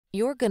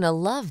You're gonna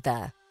love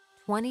the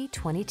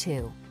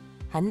 2022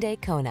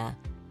 Hyundai Kona.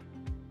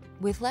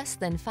 With less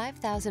than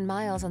 5,000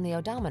 miles on the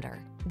odometer,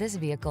 this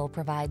vehicle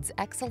provides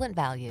excellent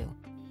value.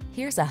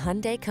 Here's a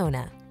Hyundai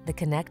Kona, the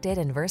connected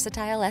and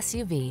versatile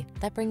SUV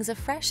that brings a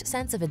fresh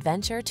sense of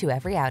adventure to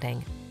every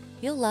outing.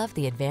 You'll love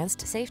the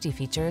advanced safety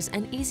features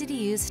and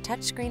easy-to-use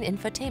touchscreen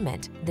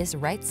infotainment this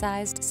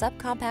right-sized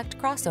subcompact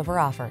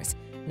crossover offers,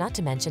 not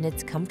to mention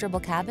its comfortable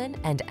cabin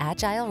and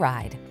agile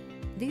ride.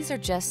 These are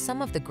just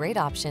some of the great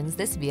options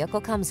this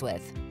vehicle comes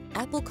with: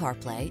 Apple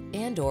CarPlay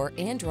and/or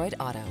Android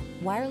Auto,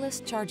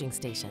 wireless charging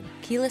station,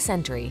 keyless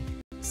entry,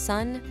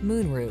 sun,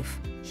 moonroof,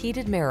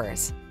 heated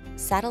mirrors,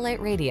 satellite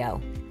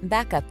radio,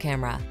 backup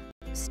camera,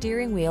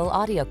 steering wheel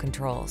audio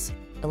controls,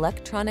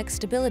 electronic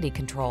stability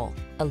control,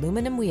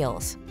 aluminum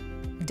wheels.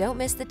 Don't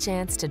miss the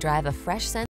chance to drive a fresh sense